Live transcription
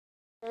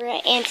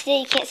And today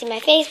you can't see my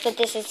face, but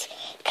this is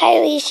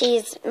Kylie.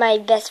 She's my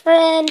best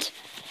friend.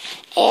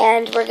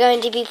 And we're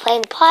going to be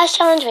playing the Pause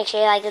Challenge. Make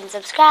sure you like and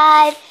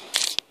subscribe.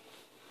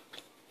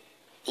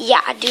 Yeah,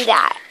 do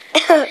that.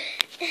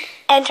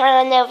 And turn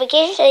on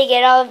notifications so you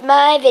get all of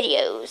my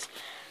videos.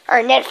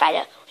 Or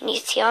notified when you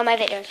see all my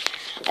videos.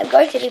 I'm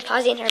going to be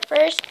pausing her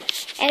first.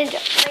 And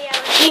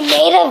we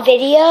made a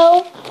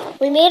video.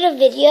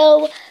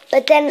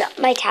 But then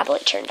my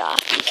tablet turned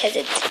off because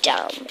it's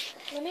dumb.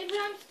 Let me put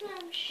on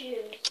some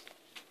shoes.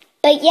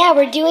 But yeah,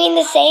 we're doing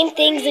the same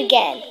things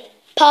again.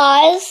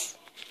 Pause.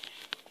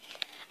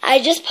 I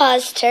just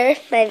paused her,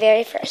 my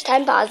very first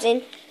time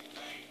pausing.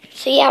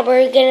 So yeah,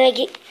 we're gonna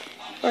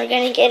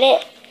get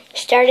it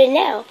started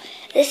now.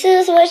 This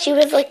is what she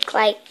would look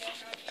like.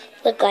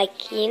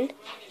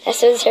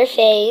 This is her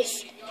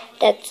face.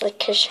 That's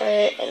like her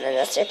shirt, and then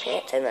that's her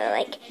pants, and then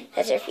like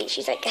that's her feet.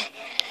 She's like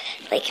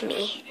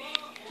me.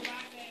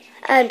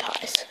 And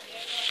pause.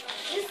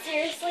 This is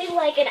seriously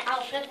like an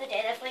outfit of the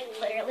day. That's like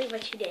literally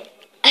what you did.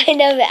 I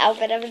know the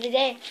outfit of the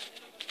day.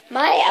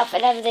 My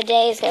outfit of the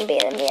day is gonna be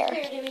in the mirror.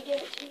 Here, let me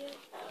give it to you.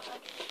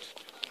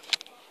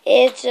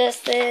 It's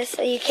just this,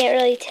 so you can't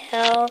really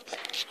tell.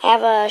 I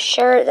have a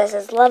shirt that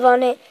says love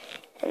on it,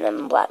 and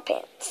then black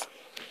pants.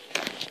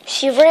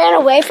 She ran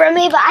away from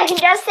me, but I can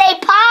just say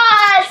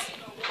pause!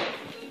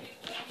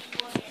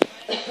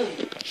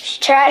 She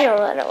tried to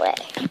run away.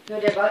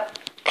 You did what?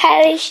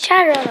 Kylie, she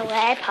tried to run away.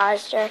 I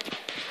paused her.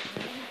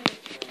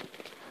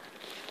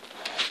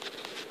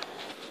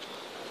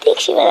 I think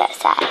she went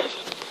outside.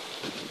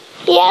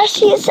 Yeah,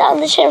 she is on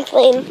the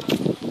trampoline.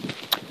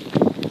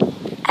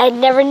 I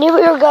never knew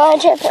we were going on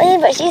a trampoline,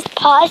 but she's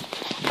paused.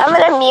 I'm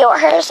going to mute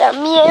her, so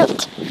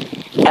mute.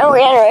 And we're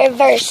going to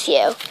reverse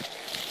you.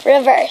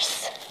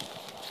 Reverse.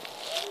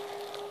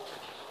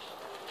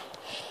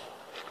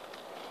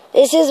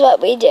 This is what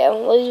we do.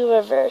 We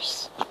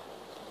reverse.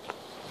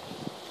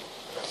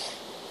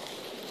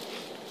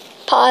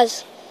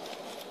 Pause.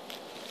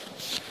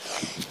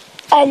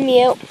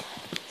 Unmute.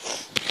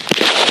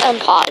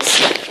 Unpause.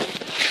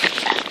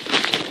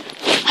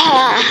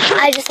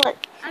 I just want...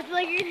 I feel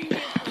like you're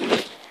gonna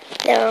do.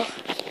 No.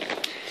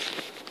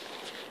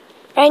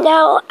 Right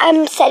now,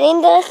 I'm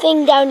setting the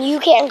thing down. You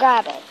can't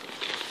grab it.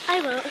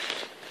 I won't.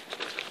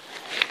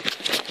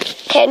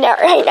 Okay, now,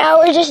 right now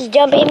we're just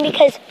jumping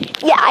because,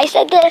 yeah, I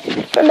set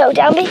the remote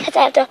down because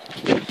I have to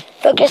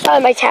focus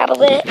on my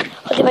tablet.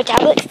 Holding my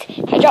tablet.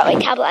 If I drop my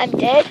tablet, I'm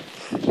dead.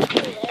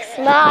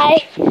 My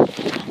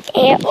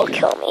aunt will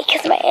kill me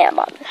because my aunt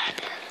bombed.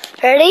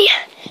 Ready?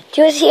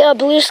 Do you see a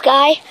blue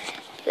sky?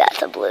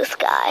 That's a blue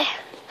sky.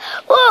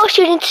 Whoa,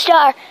 shooting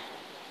star.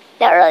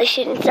 Not really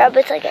shooting star, but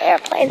it's like an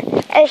airplane.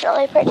 And it's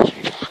really pretty.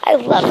 I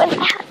love when that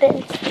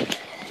happens.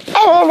 And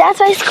then that's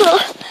my school.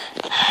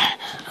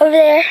 Over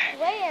there.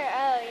 Where?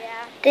 Oh,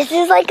 yeah. This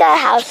is like a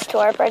house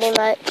tour, pretty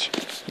much.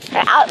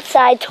 Or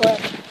outside tour,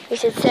 we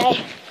should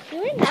say.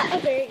 You are not a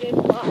very good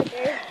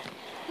vlogger.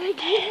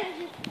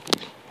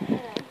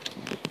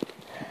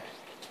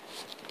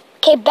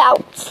 Okay,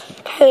 bounce.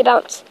 Kylie,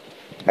 bounce.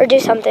 Or do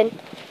something.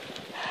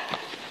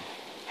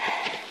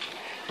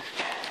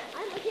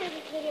 I'm looking at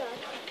this video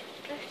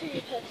after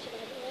you posted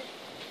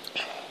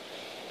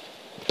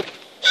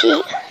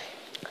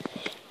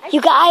it.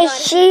 You guys,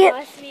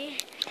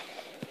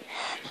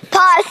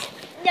 pause.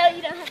 No,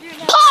 you don't have your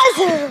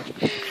Pause.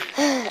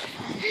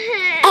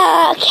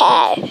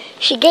 Okay.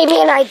 She gave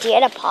me an idea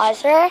to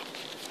pause her.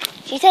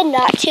 She said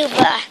not to,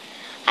 but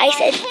I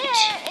said...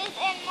 hair is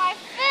in my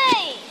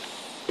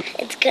face.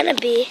 It's gonna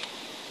be.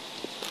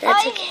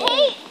 That's okay. I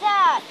hate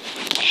that.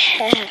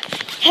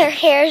 Her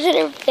hair's in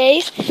her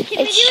face. Can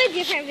we do a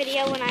different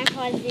video when I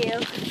pause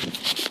you?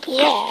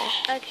 Yeah.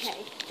 Okay,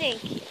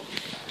 thank you.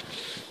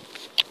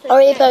 So Are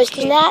we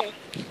posting that?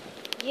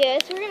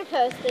 Yes, we're going to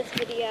post this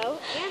video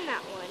and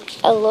that one.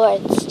 Oh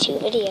Lord, it's 2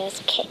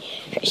 videos. Okay.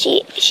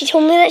 She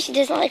told me that she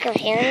doesn't like her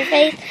hair in her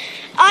face.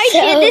 I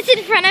did this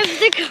in front of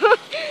the car.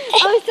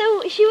 Oh,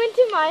 so she went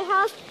to my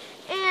house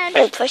and...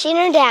 I'm pushing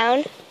her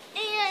down.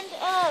 And,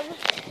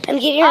 I'm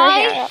getting her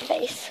hair out of her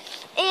face.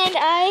 And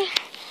I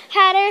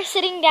had her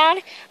sitting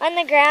down on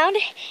the ground,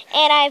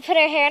 and I put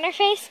her hair in her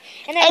face.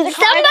 And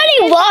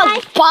somebody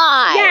walked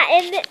by. Yeah,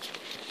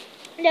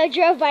 and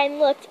drove by and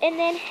looked. And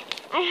then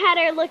I had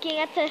her looking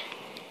at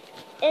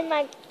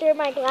through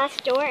my glass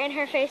door, and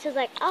her face was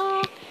like,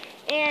 oh,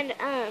 and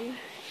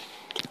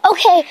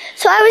Okay,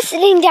 so I was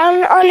sitting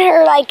down on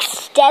her like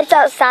steps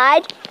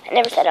outside. I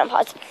never said on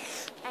pause.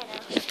 I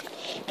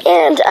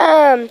know.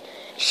 And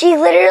she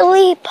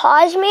literally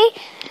paused me,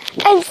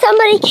 and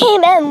somebody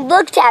came and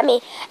looked at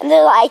me, and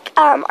they're like,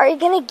 are you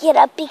gonna get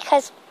up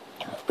because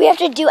we have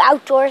to do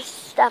outdoor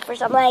stuff or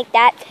something like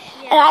that?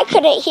 Yeah. And I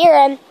couldn't hear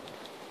him,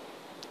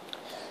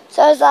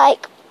 so I was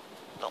like,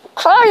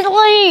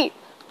 Kylie!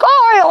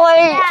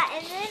 Yeah,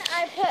 and then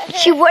I put her...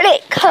 She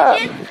wouldn't come.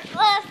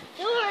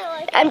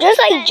 I'm just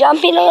like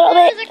jumping a little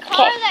bit. There was a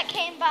car that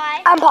came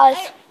by. I'm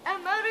paused. A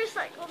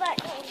motorcycle that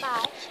came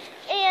by.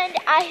 And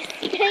and I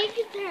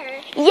spanked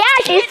her. Yeah,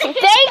 she spanked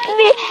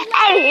me,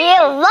 and he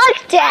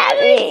looked at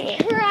me.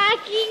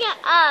 Cracking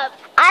up.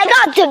 I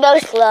got the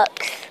most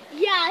looks,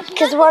 Yeah.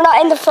 because we're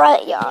not in the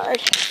front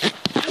yard.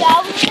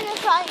 Yeah, we were in the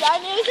front yard,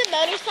 and there was a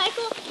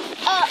motorcycle,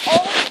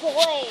 old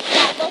boy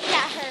that looked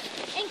at her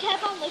and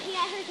kept on looking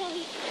at her until he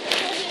was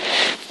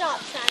at the stop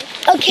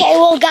sign. Okay,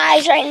 well,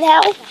 guys, right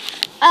now,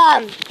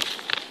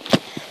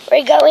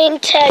 we're going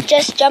to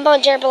just jump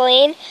on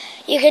trampoline.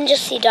 You can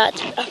just see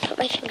dots. I'll put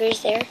my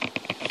fingers there.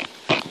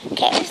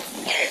 Okay.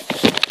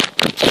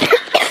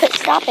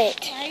 Stop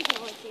it.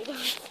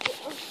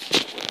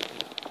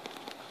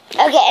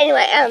 Okay,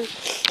 anyway,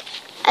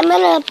 I'm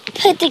gonna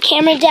put the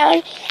camera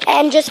down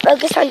and just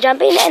focus on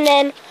jumping, and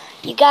then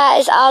you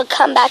guys, I'll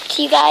come back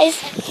to you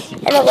guys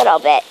in a little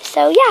bit.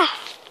 So, yeah.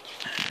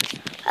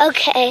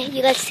 Okay,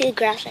 you guys see the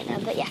grass right now,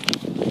 but yeah.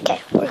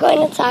 Okay, we're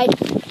going inside.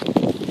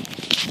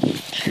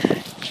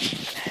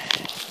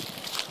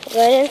 We're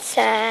going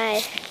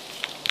inside.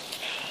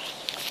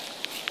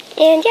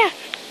 And yeah.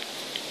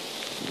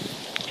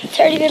 It's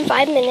already been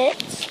 5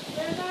 minutes.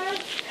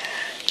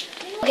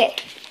 Okay.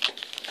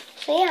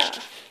 So yeah.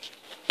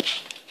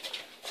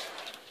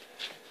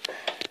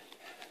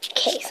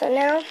 Okay, so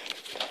now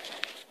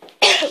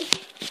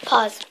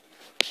pause.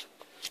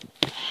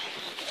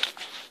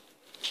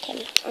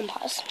 Okay,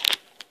 unpause.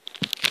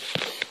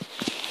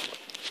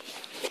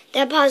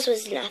 That pause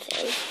was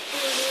nothing.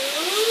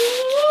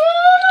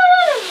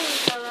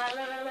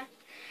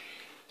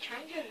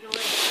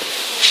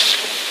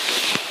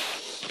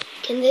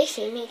 Can they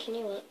see me? Can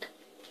you look?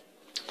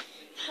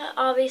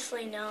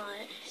 Obviously not.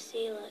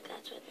 See, look,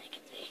 that's what they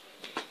can see.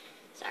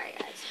 Sorry,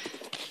 guys.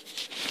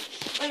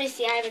 Let me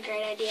see, I have a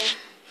great idea.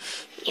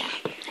 Yeah,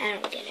 I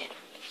don't get it.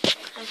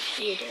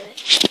 Okay, you do it.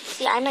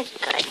 See, I'm a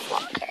good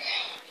vlogger.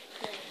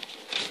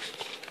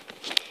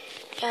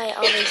 Yeah, I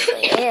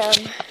obviously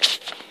am.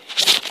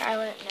 I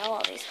wouldn't know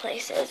all these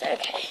places.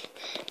 Okay,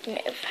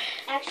 move.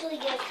 Actually,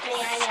 give it to me,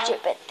 I know.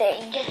 Stupid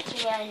thing. Give it to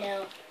me, I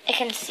know. I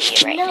can see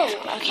you right No.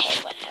 now. Okay,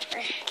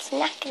 whatever. It's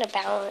not gonna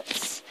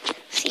balance.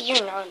 See,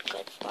 you're not a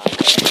good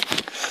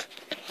vlogger.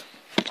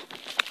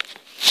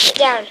 Sit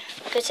down.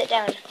 Go sit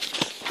down.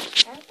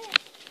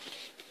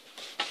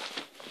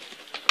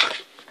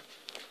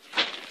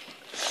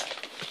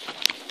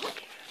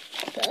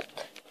 Book.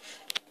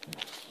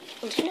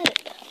 There's another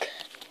book.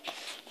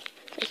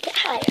 Make it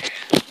higher.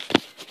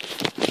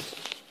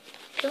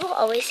 People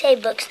always say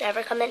books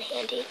never come in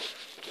handy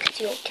because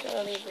you can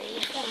only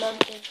read them.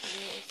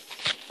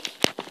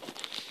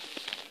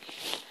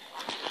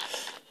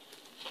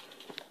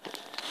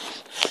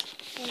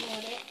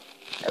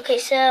 Okay,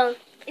 so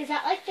Is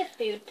that like the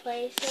food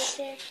place right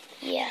there?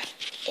 yeah,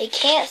 it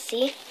can't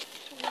see.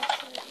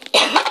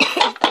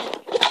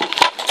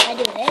 I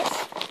do this.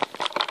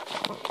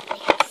 They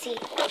can see.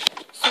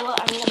 So what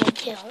I'm gonna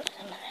do is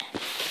I'm gonna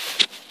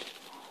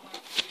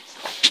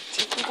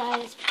take you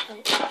guys,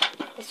 put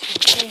this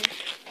one in.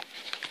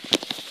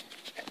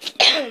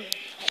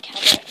 Like how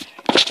that.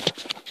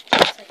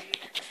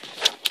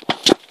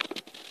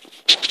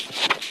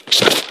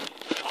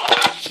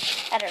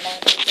 I don't know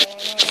what I'm doing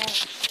right now.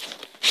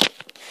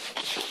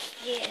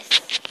 Yes.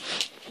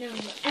 No,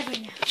 ever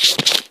know.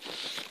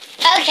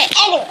 Okay,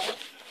 anyway.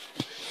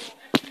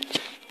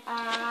 I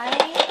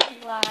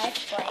like blank.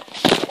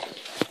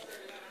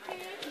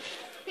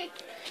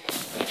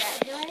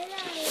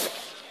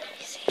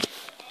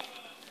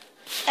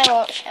 I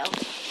won't show.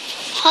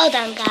 Hold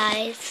on,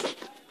 guys.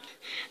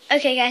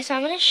 Okay, guys, so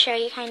I'm going to show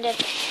you kind of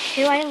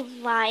who I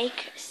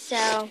like.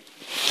 So,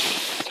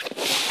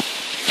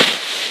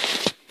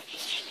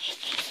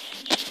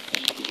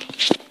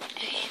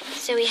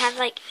 so we have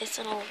like this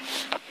little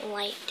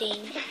light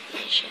thing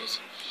that shows.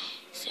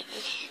 So,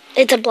 okay.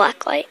 It's a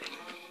black light.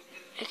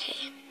 Okay.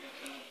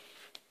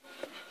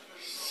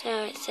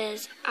 So it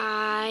says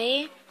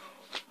I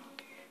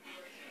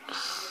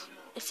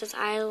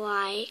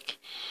like.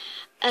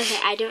 Okay,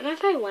 I don't know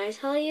if I want to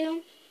tell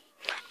you.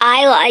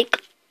 I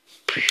like.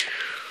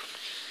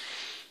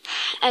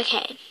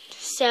 Okay,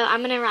 so I'm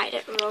gonna write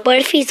it real. What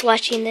if he's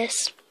watching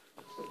this?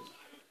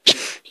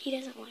 He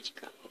doesn't watch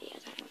girl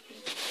videos.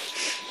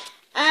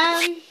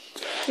 I don't think.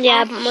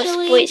 Yeah, but most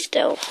Actually- boys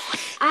do.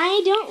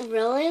 I don't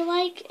really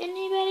like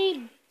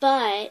anybody,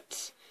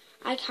 but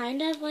I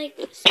kind of like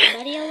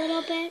somebody a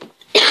little bit.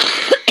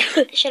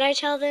 Should I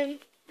tell them?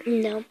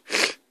 No.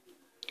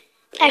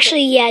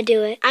 Actually, yeah,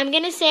 do it. I'm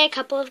going to say a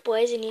couple of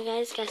boys, and you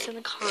guys guess in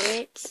the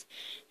comments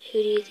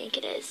who do you think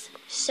it is.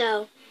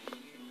 So,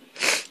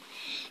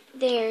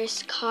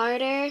 there's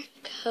Carter,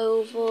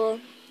 Koval.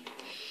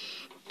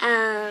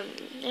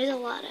 There's a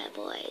lot of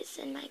boys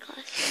in my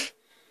classroom.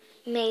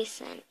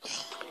 Mason.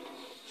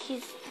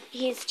 He's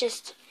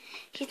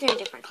in a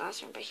different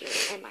classroom, but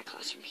he's in my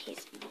classroom.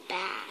 He's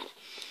bad.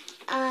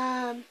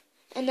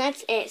 And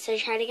that's it. So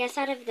try to guess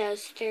out of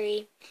those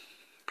three.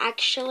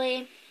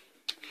 Actually,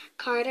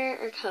 Carter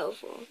or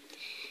Koval.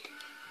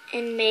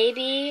 And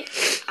maybe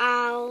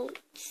I'll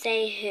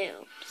say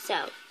who.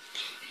 So,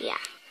 yeah.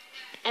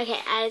 Okay,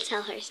 I'll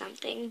tell her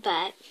something,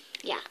 but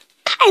yeah.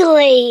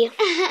 Kylie.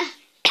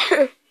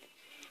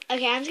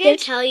 Okay, I'm going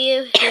to tell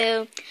you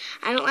who.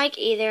 I don't like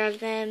either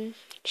of them.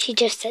 She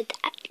just said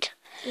that.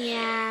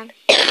 Yeah.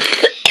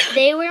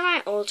 They were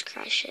my old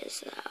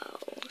crushes, though.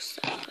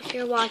 So, if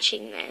you're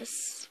watching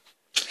this,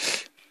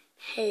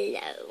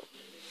 hello.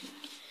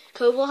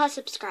 Koval has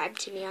subscribed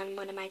to me on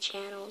one of my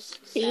channels.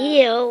 So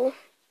Ew.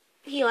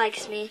 he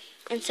likes me,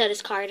 and so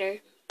does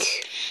Carter.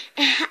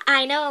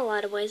 I know a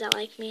lot of boys that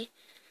like me.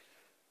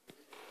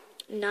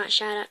 Not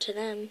shout out to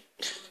them.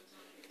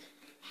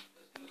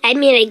 I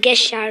mean, I guess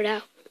shout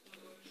out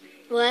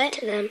What?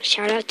 to them.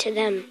 Shout out to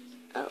them.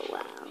 Oh,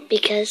 wow.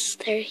 Because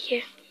they're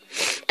here.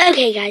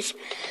 Okay, guys.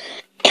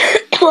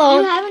 You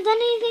Well, haven't done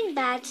anything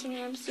bad to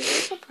me. I'm super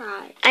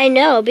surprised. I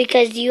know,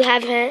 because you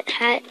haven't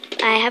had...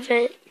 I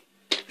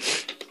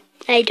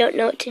don't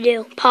know what to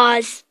do.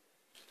 Pause.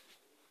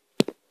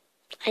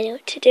 I know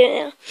what to do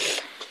now.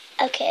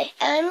 Okay,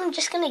 I'm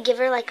just going to give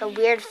her, like, a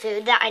weird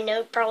food that I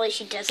know probably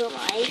she doesn't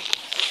like.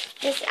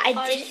 I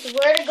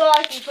swear to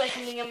God, if you put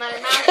something in my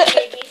mouth, it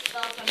made me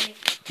spell something.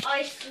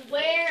 I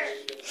swear.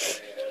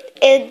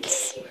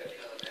 It's...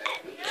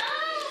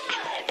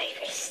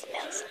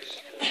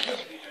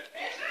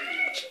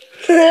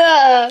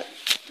 No.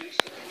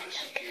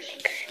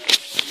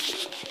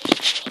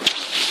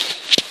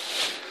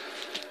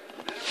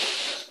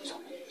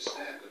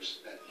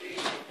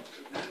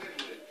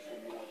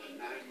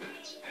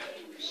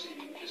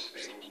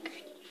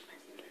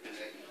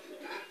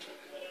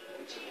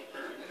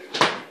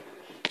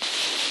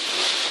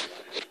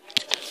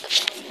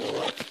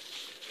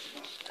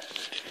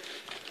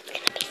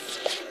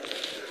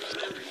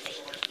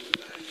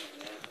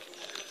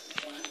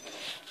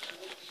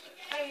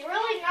 I'm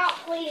really not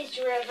pleased,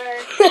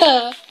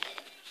 River.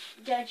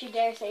 Don't you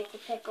dare say it's a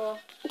pickle.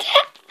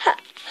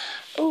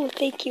 Oh,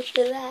 thank you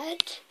for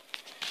that.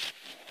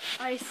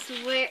 I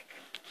swear.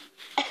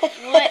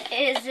 What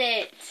is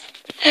it?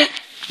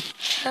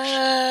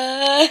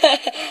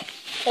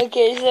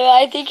 Okay, so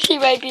I think she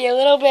might be a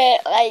little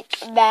bit,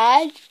 like,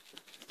 mad.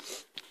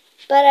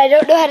 But I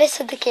don't know how to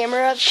set the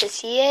camera up to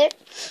see it.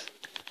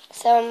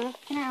 So,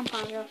 Can I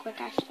unpause real quick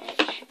after?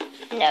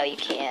 no, you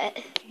can't.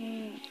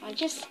 I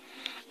just.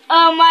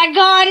 Oh my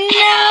God!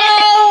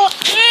 No!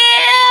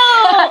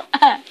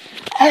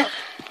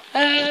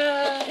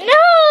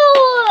 No!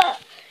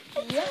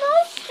 It's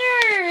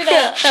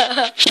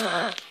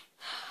mustard.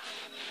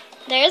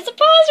 There's the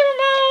pause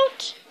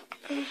remote.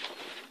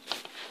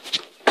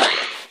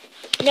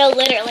 No,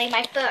 literally,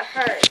 my foot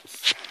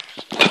hurts.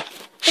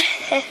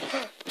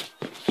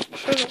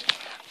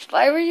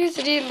 Why were you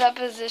sitting in that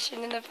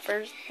position in the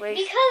first place?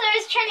 Because I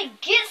was trying to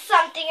get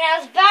something and I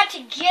was about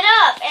to get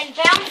up and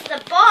bounce the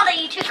ball that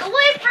you took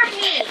away from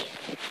me.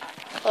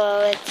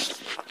 Well,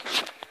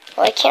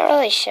 I can't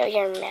really show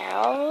your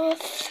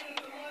mouth.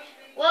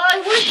 Well, I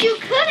wish you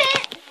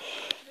couldn't.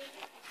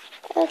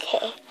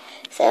 Okay,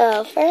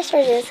 so first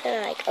we're just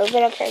gonna, like,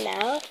 open up her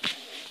mouth.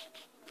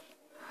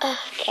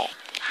 Okay,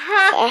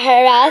 so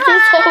her mouth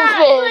is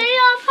open.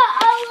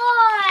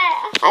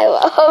 I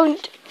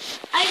won't.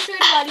 I swear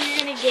to God, you're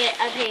going to get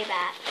a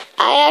payback.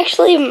 I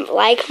actually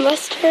like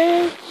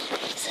mustard,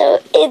 so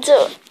I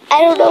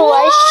don't know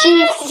why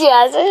she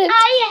doesn't.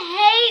 I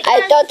hate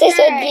I thought this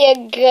would be a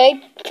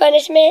good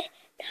punishment.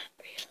 Not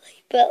really,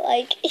 but,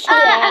 like,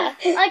 yeah.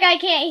 Like I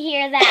can't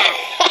hear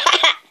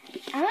that.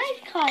 I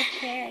might call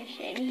Cherish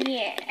in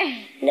here.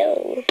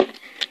 No.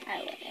 I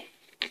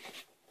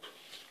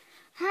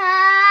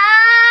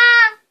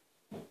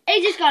will.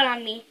 It just got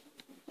on me.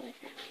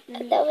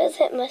 That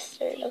wasn't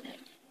mustard. Okay.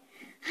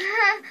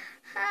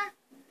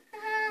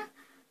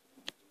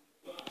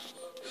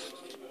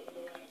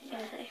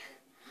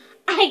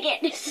 I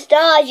get this.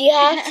 Stop, you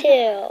have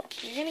to.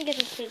 You're gonna get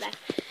this feedback.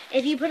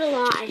 If you put a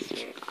lot, I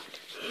swear to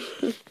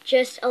God.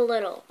 Just a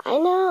little. I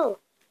know.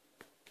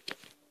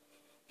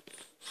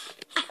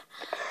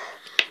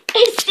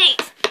 It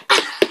stinks.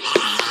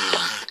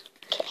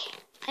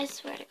 I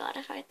swear to God,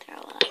 if I throw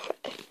up.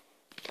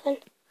 Come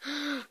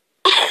on.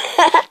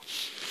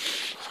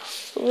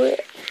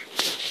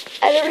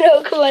 I don't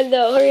know. Come on,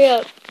 though. Hurry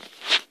up.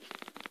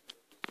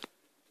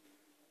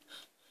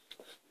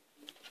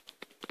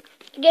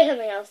 Get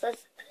something else.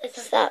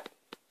 Stop.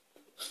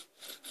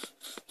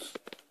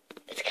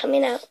 It's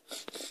coming out.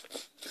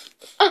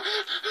 You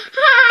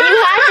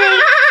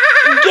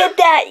have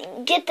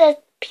to get the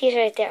piece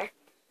right there.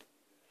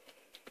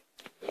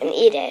 And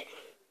eat it.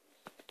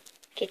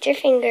 Get your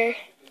finger.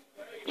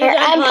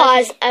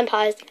 Unpause.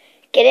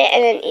 Get it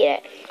and then eat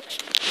it.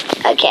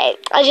 Okay,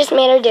 I just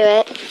made her do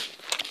it.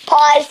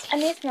 Pause. I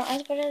mean, it's not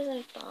as bad as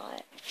I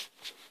thought.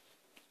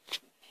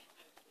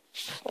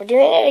 We're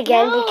doing it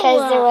again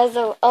because there was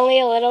only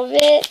a little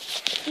bit.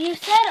 You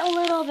said a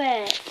little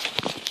bit.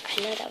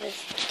 I know that was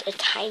a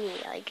tiny,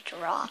 like,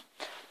 drop.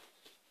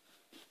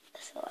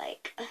 So,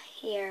 like,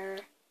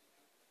 here.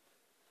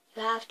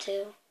 You have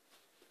to.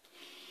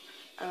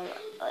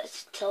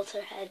 Let's tilt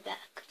her head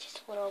back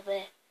just a little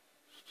bit.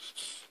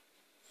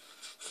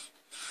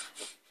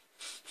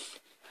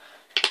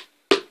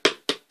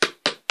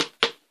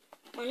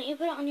 Why don't you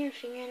put it on your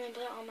finger and then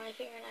put it on my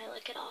finger and I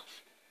lick it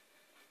off?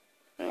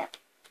 No.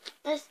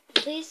 Let's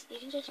please? You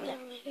can just put it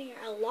on my finger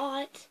a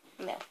lot.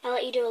 No. I'll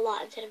let you do a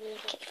lot instead of a little.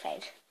 Okay, fine.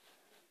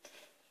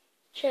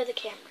 Show the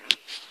camera.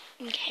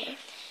 Okay.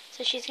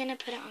 So she's gonna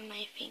put it on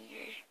my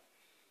finger.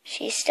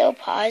 She's still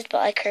paused, but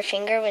like her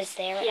finger was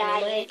there Yeah,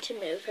 anyway. I need to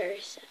move her.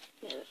 So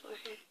move it for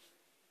her.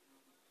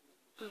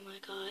 Oh my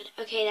god.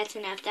 Okay, that's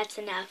enough. That's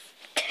enough.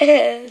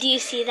 Do you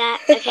see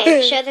that?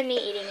 Okay, show them me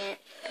eating it.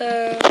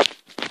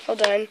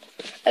 Hold on.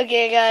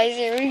 Okay, guys,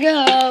 here we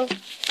go.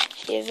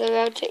 She's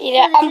about to eat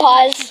it.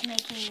 Unpause. She's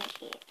making me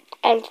eat.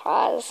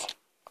 Unpause.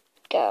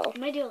 Go.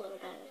 I'm gonna do a little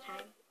bit at a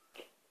time.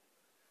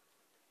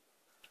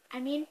 I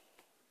mean,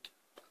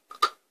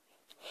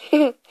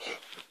 I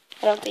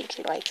don't think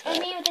she likes it.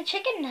 with the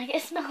chicken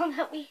nugget smell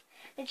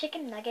the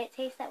chicken nugget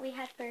taste that we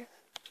had for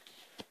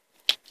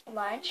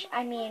lunch,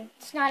 I mean,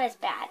 it's not as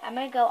bad. I'm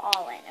gonna go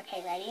all in.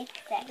 Okay, ready?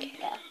 Set,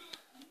 go.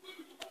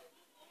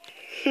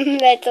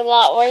 That's a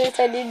lot worse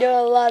when you do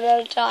a lot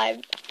at a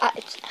time.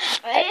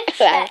 Ready?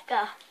 Set,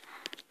 go.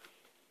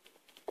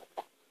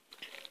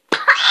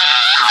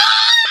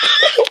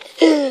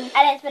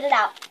 I didn't spit it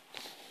out.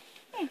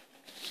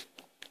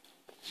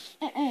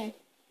 I'm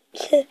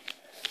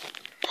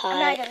not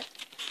Pause.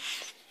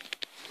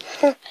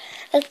 gonna.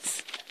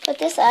 Let's put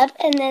this up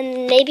and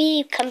then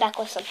maybe come back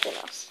with something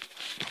else.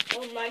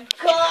 Oh my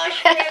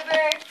gosh,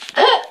 River!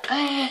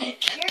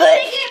 You're But-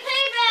 making it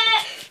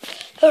payback!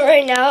 But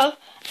right now,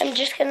 I'm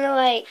just gonna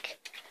like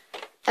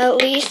at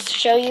least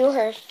show you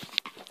her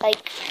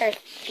her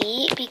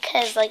feet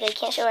because like I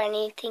can't show her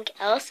anything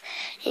else,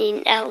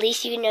 and at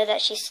least you know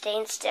that she's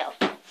staying still.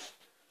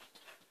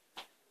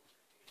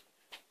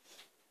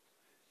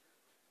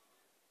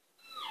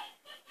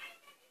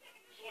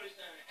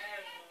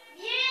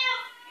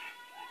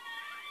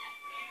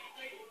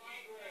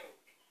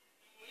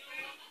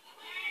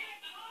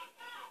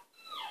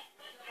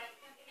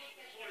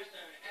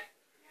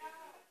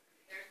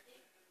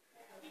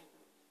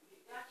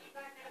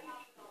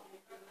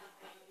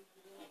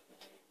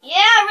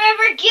 Yeah,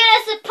 River,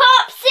 get us a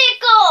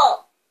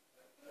popsicle!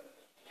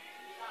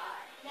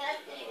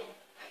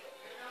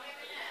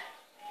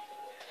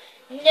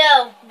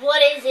 No,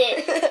 what is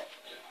it?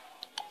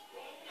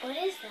 What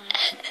is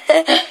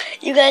that?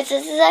 You guys,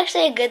 this is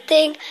actually a good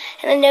thing,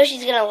 and I know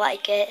she's gonna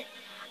like it.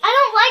 I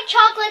don't like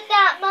chocolate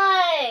that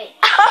much.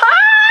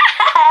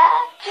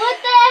 What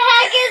the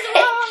heck is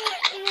wrong?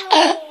 No.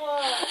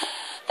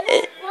 I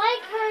don't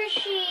like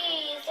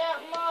Hershey's that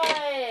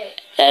much.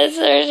 That's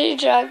Hershey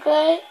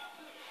chocolate.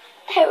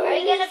 Are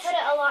you gonna put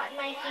it a lot in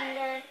my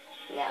finger?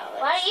 No.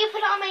 Why don't you put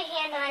it on my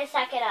hand and I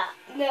suck it up?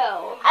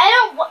 No. I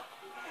don't.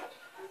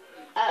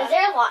 Is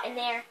there a lot in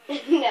there?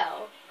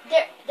 No.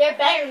 There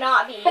better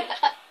not be.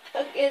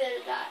 Okay,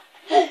 there's not.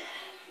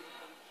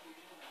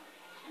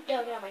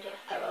 Don't get on my tooth.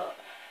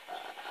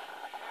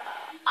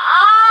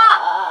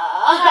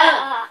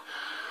 Ah!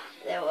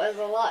 There was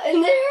a lot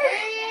in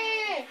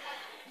there.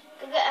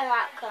 Go get an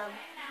outcome.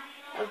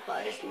 Of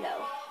course,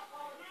 no.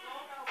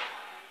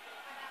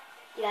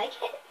 You like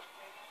it?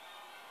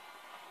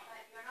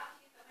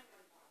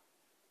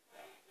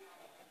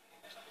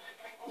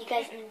 You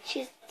guys,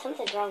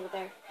 something's wrong with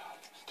her.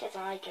 She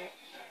doesn't like it.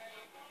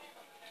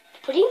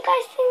 But do you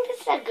guys think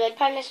this is a good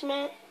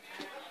punishment?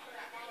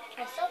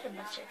 I still have the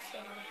mustard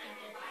stain on my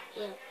finger.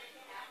 Yeah.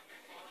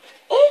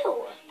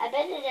 Ew! I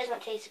bet it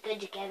doesn't taste good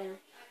together.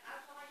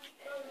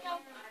 No.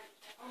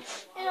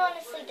 It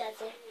honestly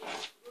doesn't.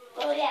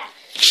 Oh yeah.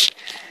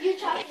 You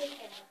talk to me.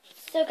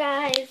 So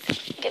guys,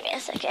 give me a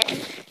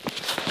second.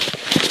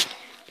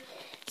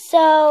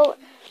 So,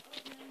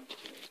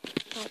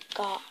 oh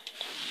god.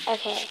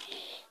 Okay.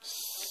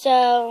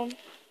 So,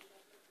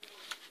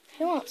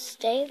 he won't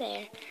stay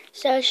there.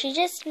 So she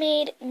just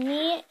made,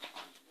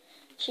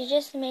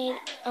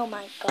 oh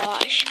my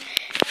gosh.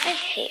 I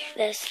hate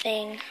this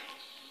thing.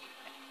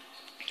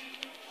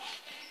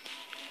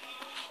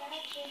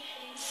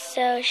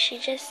 So she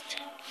just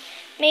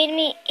made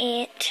me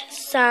eat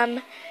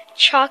some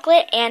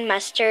chocolate and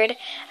mustard.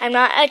 I'm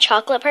not a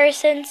chocolate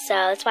person, so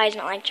that's why I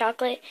don't like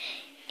chocolate.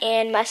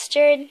 And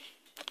mustard,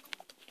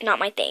 not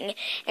my thing.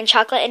 And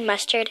chocolate and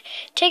mustard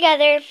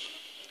together,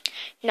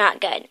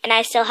 not good. And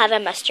I still have a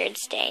mustard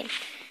stain.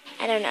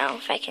 I don't know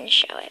if I can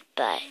show it,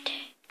 but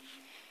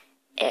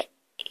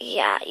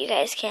yeah, you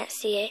guys can't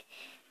see it.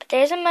 But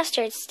there's a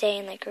mustard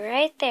stain, like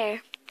right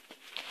there.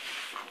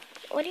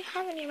 What do you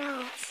have in your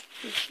mouth?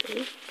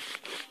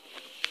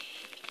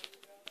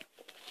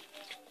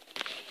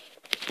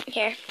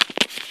 Here.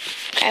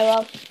 I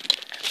will.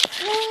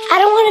 I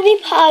don't want to be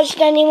paused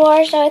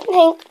anymore, so I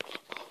think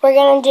we're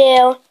going to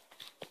do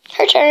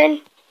her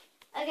turn.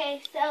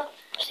 Okay, so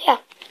Yeah.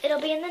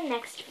 it'll be in the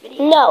next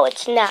video. No,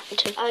 it's not.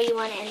 Oh, you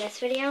want it in this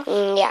video?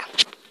 Yeah.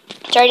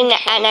 It's already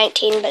at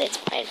 19, but it's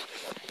fine.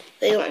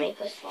 We want me to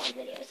post long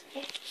videos,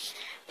 okay?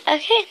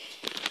 Okay.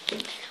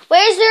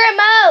 Where's the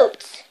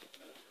remote?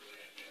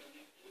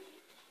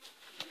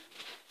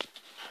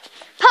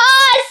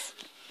 Pause!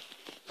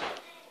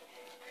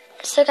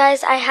 So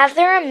guys, I have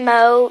the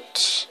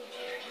remote.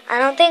 I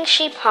don't think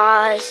she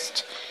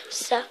paused.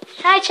 So,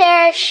 hi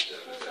Cherish.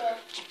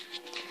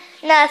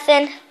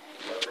 Nothing.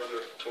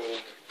 My brother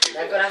told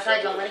Now go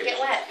outside, don't let it get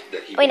wet.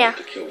 Wait now.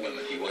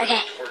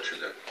 Okay.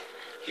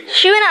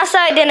 She went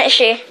outside, didn't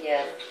she?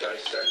 Yeah.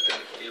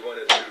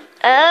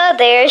 Oh,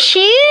 there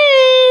she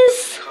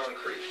is.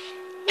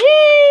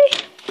 Yay.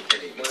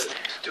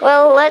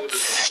 Well,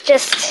 let's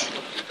just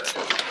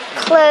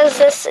close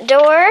this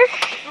door.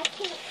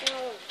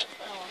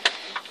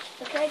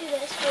 Can I do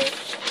this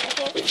first?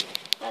 Okay.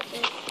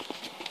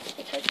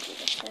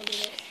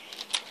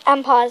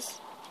 Pause.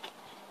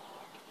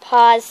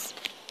 Pause.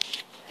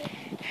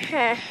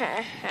 I'm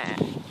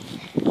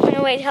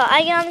gonna wait till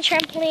I get on the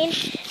trampoline,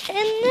 and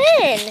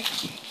then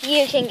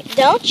you can,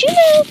 don't you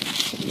move,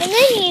 and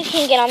then you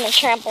can get on the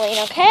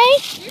trampoline, okay?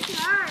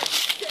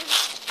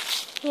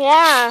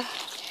 Yeah.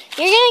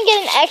 You're gonna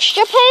get an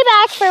extra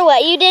payback for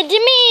what you did to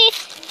me.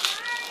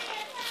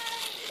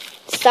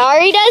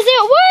 Sorry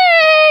doesn't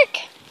work.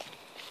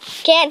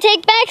 Can't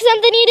take back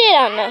something you did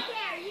on me.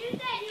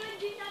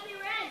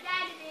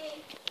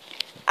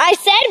 I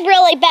said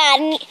really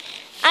bad.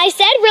 I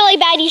said really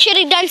bad. You should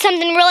have done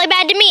something really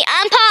bad to me.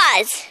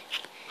 Pause.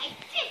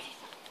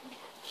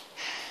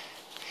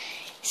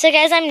 So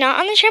guys, I'm not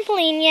on the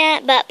trampoline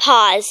yet, but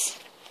pause.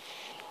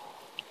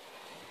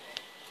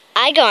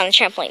 I go on the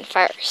trampoline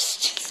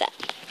first, so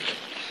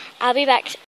I'll be back.